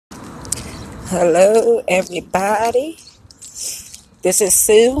Hello, everybody. This is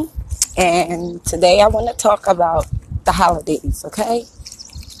Sue, and today I want to talk about the holidays, okay?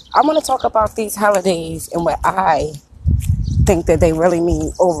 I want to talk about these holidays and what I think that they really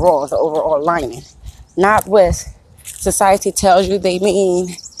mean overall, the overall lining. Not what society tells you they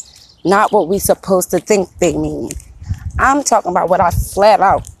mean, not what we supposed to think they mean. I'm talking about what I flat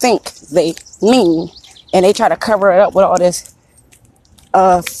out think they mean, and they try to cover it up with all this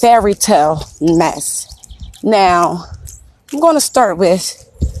fairy tale mess. Now, I'm going to start with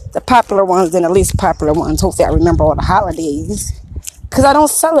the popular ones and the least popular ones. Hopefully I remember all the holidays, because I don't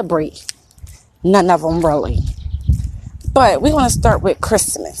celebrate none of them really. But we're going to start with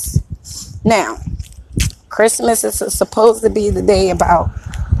Christmas. Now, Christmas is supposed to be the day about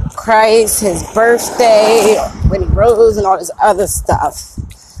Christ, his birthday, when he rose, and all this other stuff.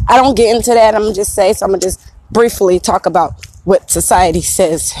 I don't get into that. I'm going to just briefly talk about what society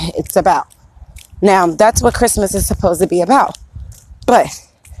says it's about. Now, that's what Christmas is supposed to be about. But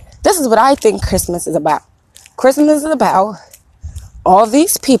this is what I think Christmas is about. Christmas is about all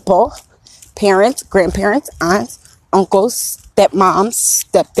these people, parents, grandparents, aunts, uncles, stepmoms,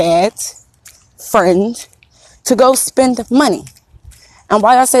 stepdads, friends, to go spend money. And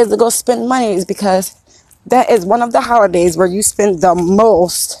why I say to go spend money is because that is one of the holidays where you spend the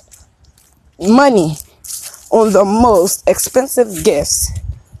most money on the most expensive gifts,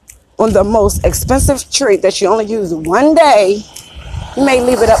 on the most expensive treat that you only use one day. You may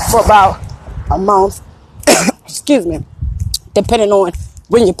leave it up for about a month, excuse me, depending on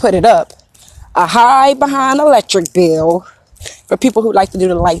when you put it up. A high behind electric bill for people who like to do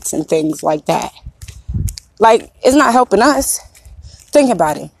the lights and things like that. Like, it's not helping us. Think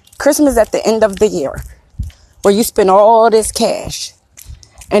about it. Christmas at the end of the year, where you spend all this cash.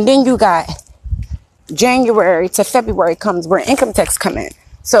 And then you got January to February comes where income tax come in.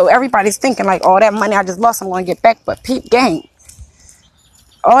 So everybody's thinking like, all that money I just lost, I'm going to get back. But peep game.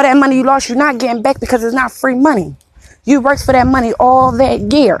 All that money you lost, you're not getting back because it's not free money. You worked for that money all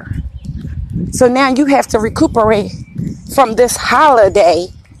that year. So now you have to recuperate from this holiday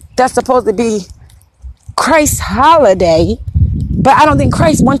that's supposed to be Christ's holiday. But I don't think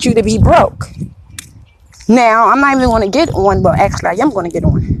Christ wants you to be broke. Now, I'm not even going to get on, but actually I am going to get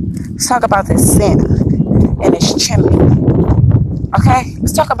on. Let's talk about this Santa and his chimney. Okay,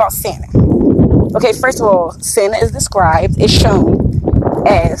 let's talk about Santa. Okay, first of all, Santa is shown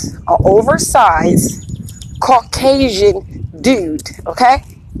as an oversized Caucasian dude. Okay,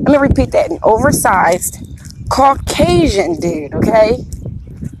 let me repeat that: an oversized Caucasian dude. Okay,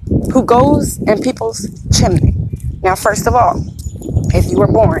 who goes in people's chimney. Now, first of all, if you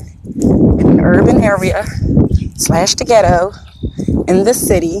were born in an urban area / the ghetto in the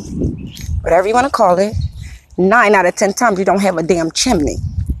city, whatever you want to call it, 9 out of 10 times you don't have a damn chimney.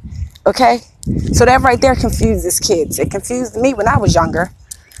 Okay? So that right there confuses kids. It confused me when I was younger.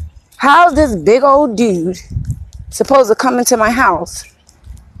 How's this big old dude supposed to come into my house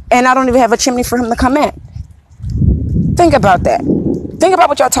and I don't even have a chimney for him to come in? Think about that. Think about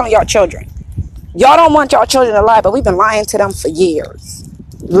what y'all telling y'all children. Y'all don't want y'all children to lie, but we've been lying to them for years.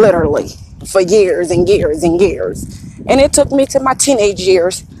 Literally. For years and years and years. And it took me to my teenage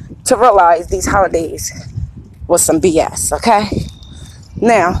years to realize these holidays was some BS, okay?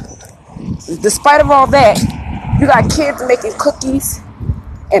 Now, despite of all that, you got kids making cookies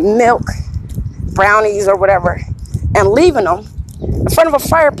and milk, brownies or whatever, and leaving them in front of a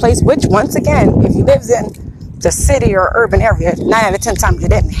fireplace, which, once again, if you live in the city or urban area, 9 out of 10 times you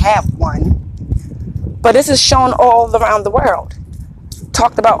didn't have one. But this is shown all around the world.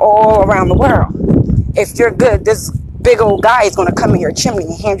 Talked about all around the world. If you're good, this big old guy is going to come in your chimney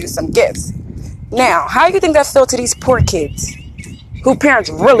and hand you some gifts. Now, how do you think that felt to these poor kids who parents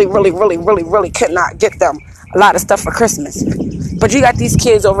really could not get them a lot of stuff for Christmas? But you got these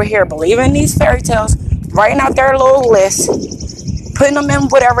kids over here believing these fairy tales, writing out their little list, putting them in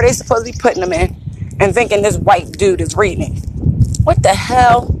whatever they're supposed to be putting them in, and thinking this white dude is reading it. What the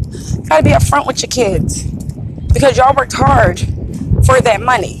hell? You gotta be upfront with your kids, because y'all worked hard for that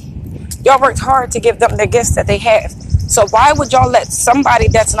money. Y'all worked hard to give them the gifts that they have. So why would y'all let somebody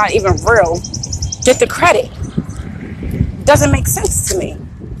that's not even real get the credit? Doesn't make sense to me.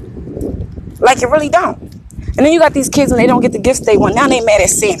 Like, it really don't. And then you got these kids and they don't get the gifts they want. Now they mad at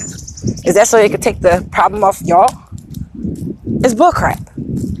Santa. Is that so they could take the problem off y'all? It's bullcrap.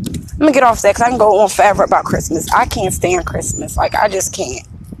 I'm gonna get off that because I can go on forever about Christmas. I can't stand Christmas. Like, I just can't.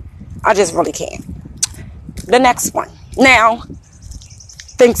 I just really can't. The next one. Now,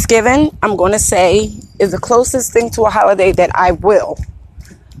 Thanksgiving, I'm going to say, is the closest thing to a holiday that I will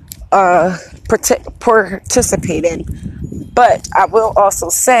participate in. But I will also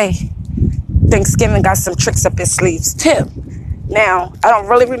say Thanksgiving got some tricks up its sleeves too. Now, I don't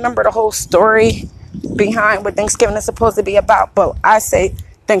really remember the whole story behind what Thanksgiving is supposed to be about, but I say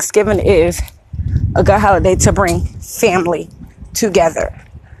Thanksgiving is a good holiday to bring family together.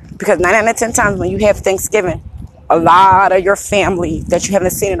 Because 9 out of 10 times when you have Thanksgiving, a lot of your family that you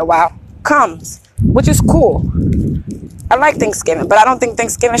haven't seen in a while comes, which is cool. I like Thanksgiving, but I don't think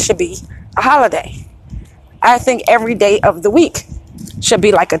Thanksgiving should be a holiday. I think every day of the week should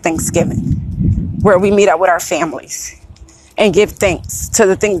be like a Thanksgiving, where we meet up with our families and give thanks to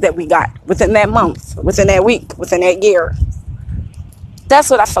the things that we got within that month, within that week, within that year. That's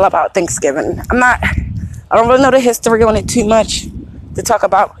what I feel about Thanksgiving. I don't really know the history on it too much to talk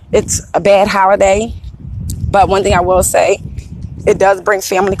about. It's a bad holiday, but one thing I will say, it does bring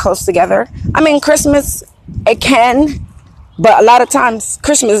family close together. I mean, Christmas, it can, but a lot of times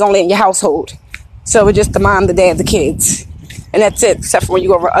Christmas is only in your household. So it's just the mom, the dad, the kids. And that's it, except for when you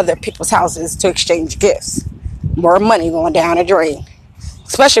go over other people's houses to exchange gifts. More money going down the drain.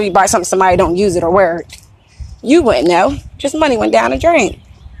 Especially if you buy something somebody don't use it or wear it. You wouldn't know. Just money went down the drain.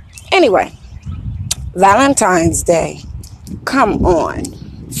 Anyway, Valentine's Day. Come on.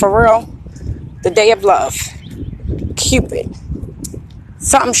 For real. The day of love. Cupid.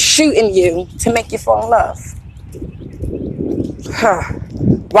 Something shooting you to make you fall in love.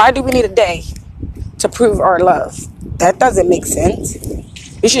 Why do we need a day to prove our love? That doesn't make sense.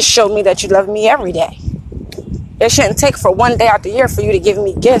 You should show me that you love me every day. It shouldn't take for one day out the year for you to give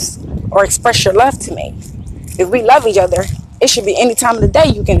me gifts or express your love to me. If we love each other, it should be any time of the day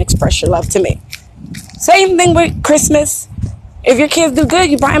you can express your love to me. Same thing with Christmas. If your kids do good,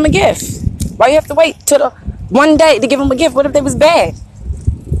 you buy them a gift. Why you have to wait till the one day to give them a gift? What if they was bad?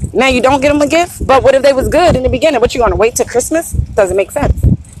 Now you don't get them a gift, but what if they was good in the beginning? What, you going to wait till Christmas? Doesn't make sense.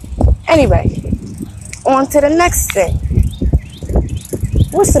 Anyway, on to the next thing.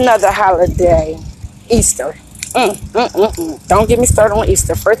 What's another holiday? Easter. Don't get me started on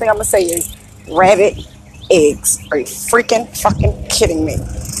Easter. First thing I'm going to say is rabbit eggs. Are you freaking fucking kidding me?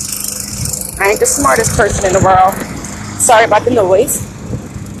 I ain't the smartest person in the world. Sorry about the noise.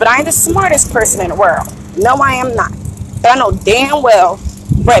 But I ain't the smartest person in the world. No, I am not. But I know damn well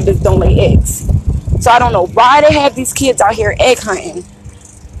rabbits don't lay eggs. So I don't know why they have these kids out here egg hunting,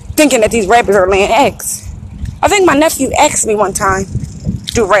 thinking that these rabbits are laying eggs. I think my nephew asked me one time,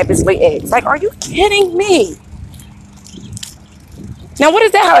 do rabbits lay eggs? Like, are you kidding me? Now, what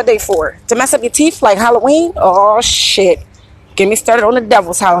is that holiday for? To mess up your teeth like Halloween? Oh, shit. Get me started on the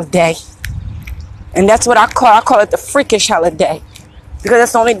devil's holiday. And that's what I call it the freakish holiday. Because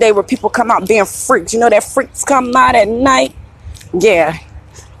that's the only day where people come out being freaks. You know that freaks come out at night? Yeah.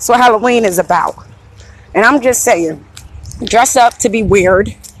 That's what Halloween is about. And I'm just saying, dress up to be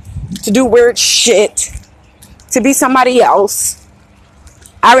weird, to do weird shit, to be somebody else.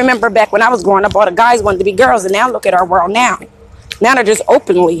 I remember back when I was growing up, all the guys wanted to be girls, and now look at our world now. Now they're just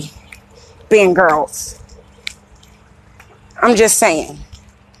openly being girls. I'm just saying.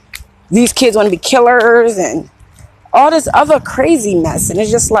 These kids want to be killers and all this other crazy mess. And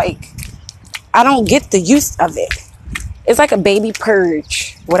it's just like, I don't get the use of it. It's like a baby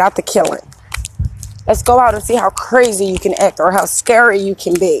purge without the killing. Let's go out and see how crazy you can act or how scary you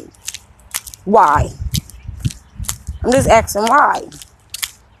can be. Why? I'm just asking why.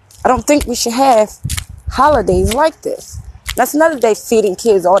 I don't think we should have holidays like this. That's another day feeding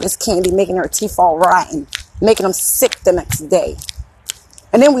kids all this candy, making their teeth all rotten, making them sick the next day.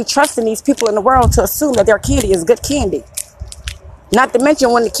 And then we trust in these people in the world to assume that their candy is good candy. Not to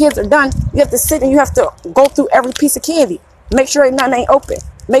mention when the kids are done, you have to sit and you have to go through every piece of candy. Make sure nothing ain't open.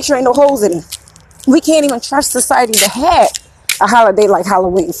 Make sure ain't no holes in it. We can't even trust society to have a holiday like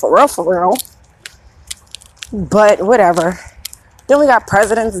Halloween, for real. But whatever. Then we got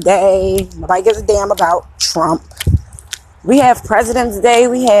President's Day. Nobody gives a damn about Trump. We have President's Day.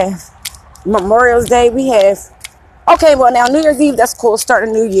 We have Memorial's Day. We have... Okay, well, now New Year's Eve, that's cool. Start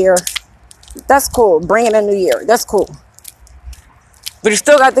a new year. That's cool. Bring in a new year. That's cool. But you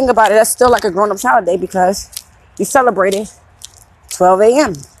still got to think about it. That's still like a grown-up's holiday because you celebrate it 12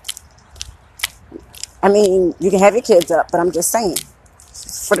 a.m. I mean, you can have your kids up, but I'm just saying.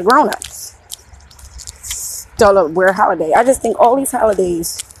 For the grown-ups. Still a weird holiday. I just think all these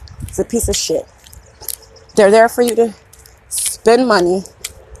holidays is a piece of shit. They're there for you to spend money.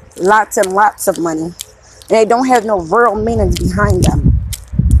 Lots and lots of money. And they don't have no real meaning behind them.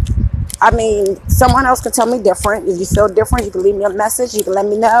 I mean, someone else can tell me different. If you feel different, you can leave me a message. You can let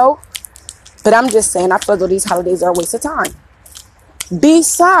me know. But I'm just saying, I feel though these holidays are a waste of time.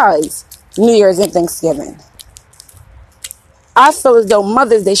 Besides New Year's and Thanksgiving, I feel as though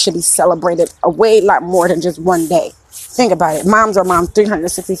Mother's Day should be celebrated a way lot more than just one day. Think about it. Moms are moms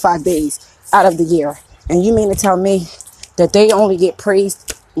 365 days out of the year. And you mean to tell me that they only get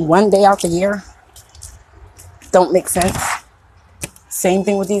praised one day out the year? Don't make sense. Same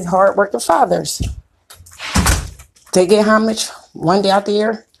thing with these hard-working fathers. They get homage one day out the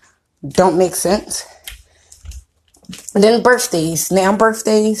year. Don't make sense. And then birthdays. Now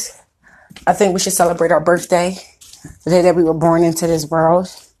birthdays. I think we should celebrate our birthday. The day that we were born into this world.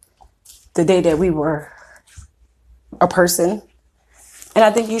 The day that we were a person. And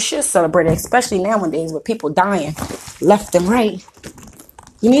I think you should celebrate it, especially nowadays with people dying left and right.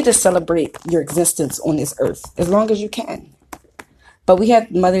 You need to celebrate your existence on this earth as long as you can. But we have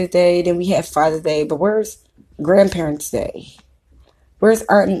Mother's Day, then we have Father's Day. But where's Grandparents' Day? Where's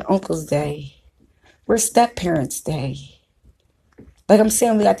Aunt and Uncle's Day? Where's Step-Parents' Day? Like I'm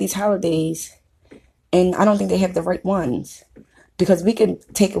saying, we got these holidays, and I don't think they have the right ones. Because we can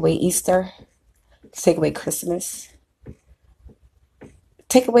take away Easter, take away Christmas,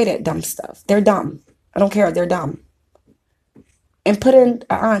 take away that dumb stuff. They're dumb. I don't care. They're dumb. And put in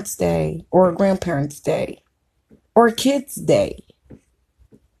an Aunt's Day or a Grandparents' Day or a Kid's Day.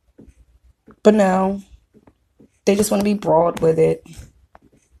 But no, they just want to be broad with it,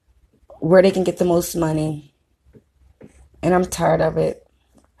 where they can get the most money. And I'm tired of it.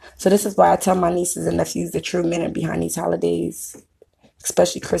 So this is why I tell my nieces and nephews the true meaning behind these holidays,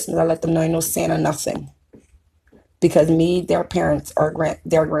 especially Christmas. I let them know ain't no Santa nothing. Because their parents,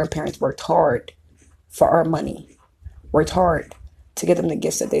 their grandparents worked hard for our money. Worked hard to get them the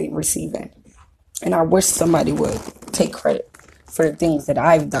gifts that they're receiving. And I wish somebody would take credit for the things that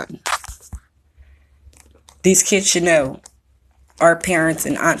I've done. These kids should know our parents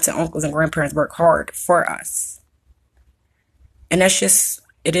and aunts and uncles and grandparents work hard for us. And that's just,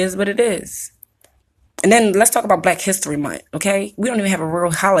 it is what it is. And then let's talk about Black History Month, okay? We don't even have a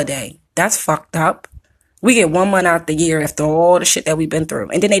real holiday. That's fucked up. We get 1 month out the year after all the shit that we've been through.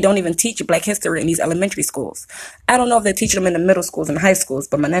 And then they don't even teach Black history in these elementary schools. I don't know if they teach them in the middle schools and high schools,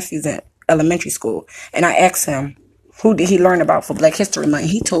 but my nephew's in elementary school. And I asked him, who did he learn about for Black History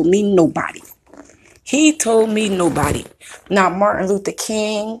Month? He told me nobody. He told me nobody. Not Martin Luther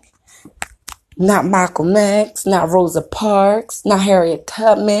King, not Malcolm X, not Rosa Parks, not Harriet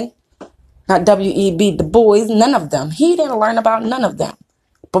Tubman, not W.E.B. Du Bois, none of them. He didn't learn about none of them.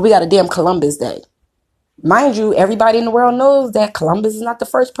 But we got a damn Columbus Day. Mind you, everybody in the world knows that Columbus is not the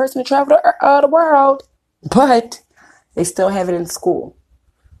first person to travel the world. But they still have it in school.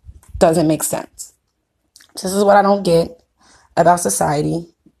 Doesn't make sense. This is what I don't get about society.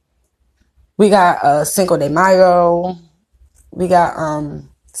 We got Cinco de Mayo. We got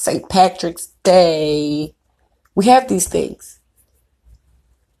St. Patrick's Day. We have these things.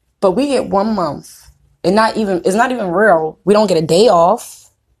 But we get 1 month. It's not even real. We don't get a day off.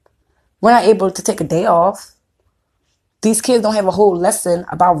 We're not able to take a day off. These kids don't have a whole lesson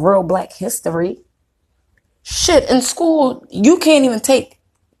about real Black history. Shit, in school, you can't even take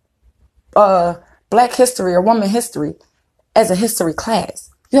Black history or woman history as a history class.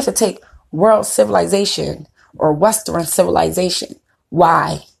 You have to take world civilization or Western civilization.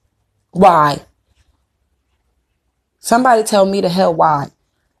 Why? Why? Somebody tell me the hell why.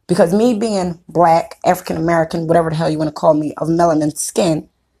 Because me being Black, African American, whatever the hell you want to call me, of melanin skin,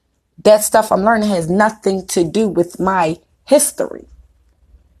 that stuff I'm learning has nothing to do with my history.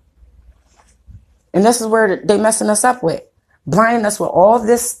 And this is where they messing us up with. Blinding us with all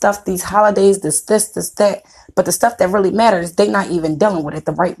this stuff, these holidays, this, that. But the stuff that really matters, they not even dealing with it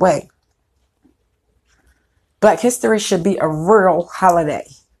the right way. Black history should be a real holiday.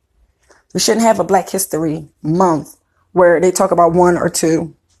 We shouldn't have a Black History Month where they talk about 1 or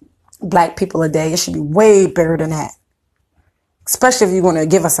 2 Black people a day. It should be way better than that. Especially if you're going to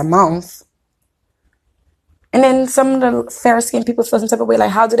give us a month. And then some of the fair-skinned people feel some type of way.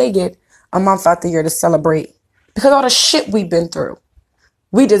 Like, how do they get a month out the year to celebrate? Because all the shit we've been through.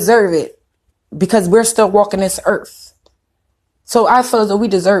 We deserve it. Because we're still walking this earth. So I feel as though we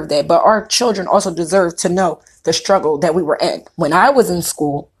deserve that. But our children also deserve to know the struggle that we were in. When I was in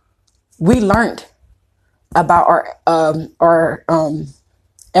school, we learned about our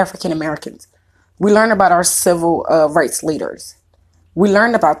African Americans. We learned about our civil rights leaders. We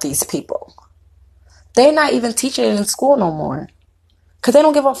learned about these people. They're not even teaching it in school no more. Because they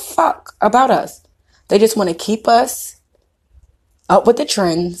don't give a fuck about us. They just want to keep us up with the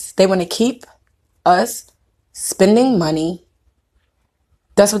trends. They want to keep us spending money.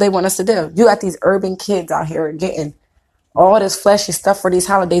 That's what they want us to do. You got these urban kids out here getting all this flashy stuff for these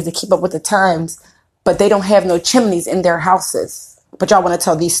holidays to keep up with the times. But they don't have no chimneys in their houses. But y'all want to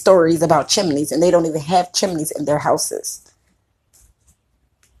tell these stories about chimneys. And they don't even have chimneys in their houses.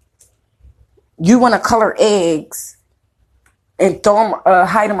 You want to color eggs and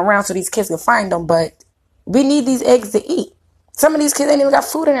hide them around so these kids can find them. But we need these eggs to eat. Some of these kids ain't even got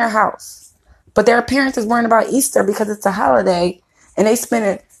food in their house. But their parents is worrying about Easter because it's a holiday and they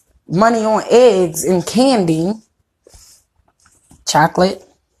spending money on eggs and candy, chocolate,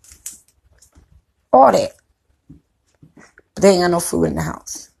 all that. But they ain't got no food in the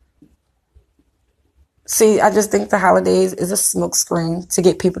house. See, I just think the holidays is a smokescreen to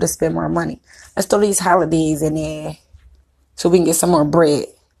get people to spend more money. Let's throw these holidays in there so we can get some more bread.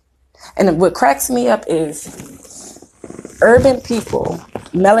 And what cracks me up is urban people,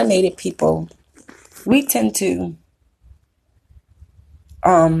 melanated people, we tend to,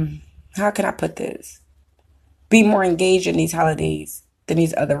 how can I put this? Be more engaged in these holidays than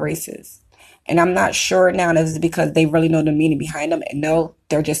these other races. And I'm not sure now if it's because they really know the meaning behind them and know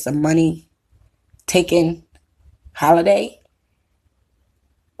they're just a money taking holiday,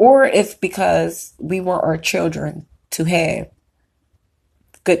 or if because we want our children to have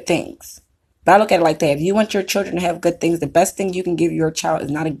good things. But I look at it like that. If you want your children to have good things, the best thing you can give your child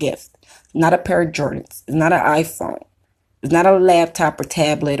is not a gift, not a pair of Jordans, it's not an iPhone, it's not a laptop or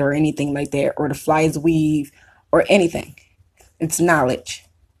tablet or anything like that, or the fly's weave or anything. It's knowledge.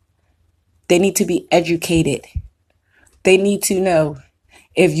 They need to be educated. They need to know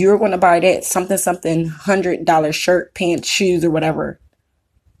if you're going to buy that something $100 shirt, pants, shoes, or whatever,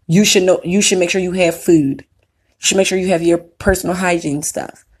 you should know. You should make sure you have food. You should make sure you have your personal hygiene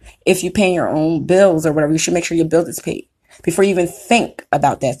stuff. If you're paying your own bills or whatever, you should make sure your bill is paid before you even think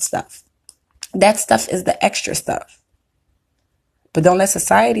about that stuff. That stuff is the extra stuff. But don't let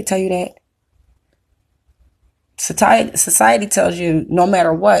society tell you that. Society tells you no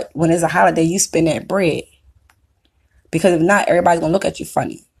matter what, when it's a holiday, you spend that bread. Because if not, everybody's going to look at you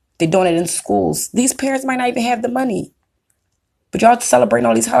funny. They're doing it in schools. These parents might not even have the money. But y'all celebrating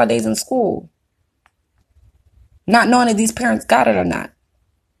all these holidays in school. Not knowing if these parents got it or not.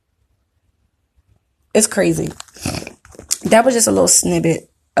 It's crazy. That was just a little snippet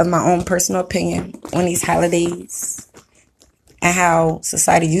of my own personal opinion on these holidays. And how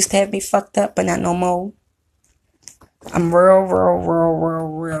society used to have me fucked up, but not no more. I'm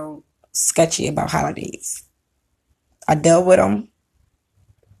real sketchy about holidays. I dealt with them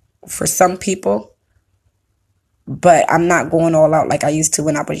for some people, but I'm not going all out like I used to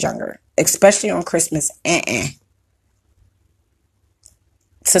when I was younger, especially on Christmas.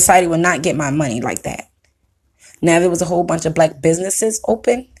 Society will not get my money like that. Now, if there was a whole bunch of black businesses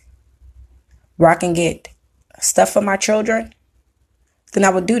open where I can get stuff for my children, then I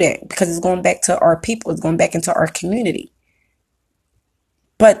would do that because it's going back to our people. It's going back into our community.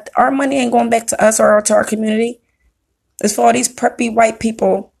 But our money ain't going back to us or to our community. It's for all these preppy white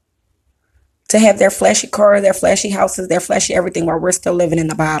people to have their flashy cars, their flashy houses, their flashy everything while we're still living in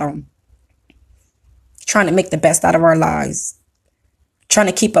the bottom. Trying to make the best out of our lives. Trying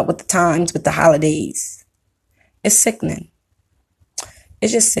to keep up with the times, with the holidays. It's sickening.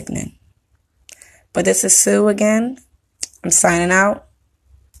 It's just sickening. But this is Sue again. I'm signing out.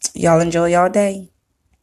 Y'all enjoy y'all day.